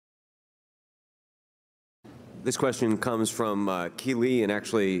This question comes from Keely and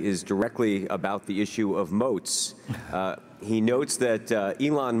actually is directly about the issue of moats. He notes that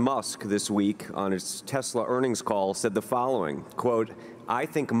Elon Musk this week on his Tesla earnings call said the following, quote, "I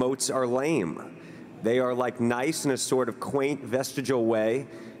think moats are lame. They are like nice in a sort of quaint vestigial way,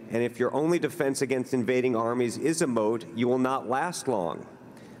 and if your only defense against invading armies is a moat, you will not last long.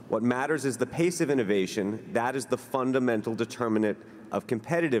 What matters is the pace of innovation. That is the fundamental determinant of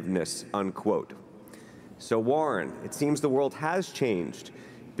competitiveness," unquote. So Warren, it seems the world has changed.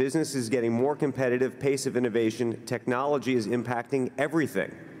 Business is getting more competitive, pace of innovation, technology is impacting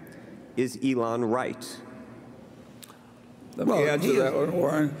everything. Is Elon right? Let me answer that one,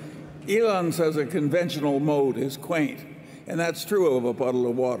 Warren. Elon says a conventional moat is quaint, and that's true of a puddle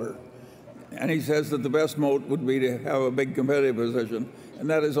of water. And he says that the best moat would be to have a big competitive position, and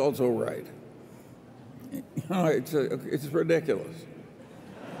that is also right. You know, it's ridiculous.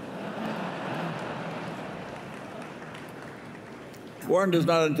 Warren does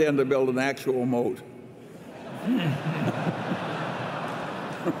not intend to build an actual moat.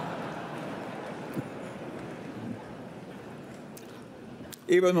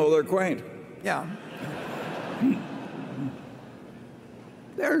 Even though they're quaint. Yeah.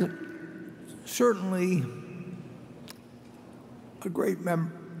 There's certainly a great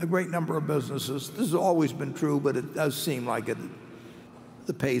number of businesses. This has always been true, but it does seem like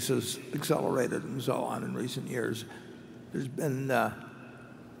the pace has accelerated and so on in recent years. There's been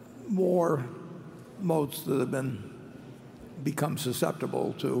more moats that have become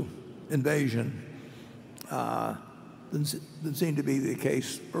susceptible to invasion than seemed to be the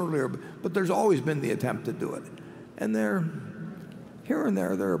case earlier. But there's always been the attempt to do it. And here and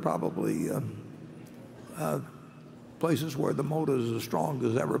there are probably places where the moat is as strong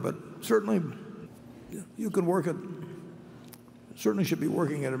as ever. But certainly you can certainly should be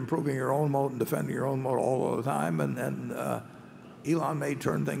working at improving your own moat and defending your own moat all the time. And Elon may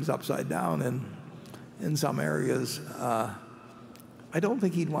turn things upside down in some areas. I don't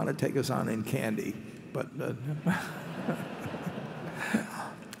think he'd want to take us on in candy, but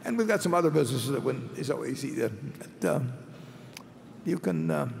and we've got some other businesses that wouldn't be so easy to. You can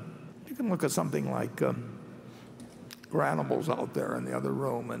look at something like Granimals out there in the other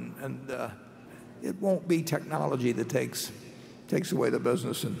room, and it won't be technology that takes away the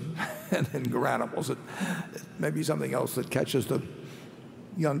business and Granimals. It may be something else that catches the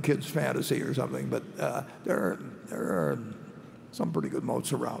young kid's fantasy or something, but there are some pretty good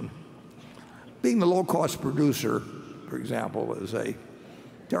moats around. Being the low-cost producer, for example, is a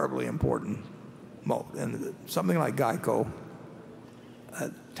terribly important moat. And something like Geico,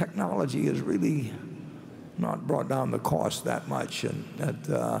 technology has really not brought down the cost that much. And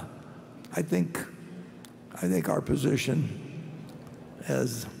I think our position,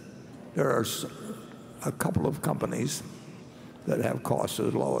 as there are a couple of companies that have costs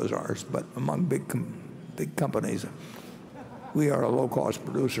as low as ours, but among big companies, we are a low-cost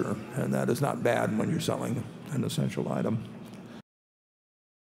producer, and that is not bad when you're selling an essential item.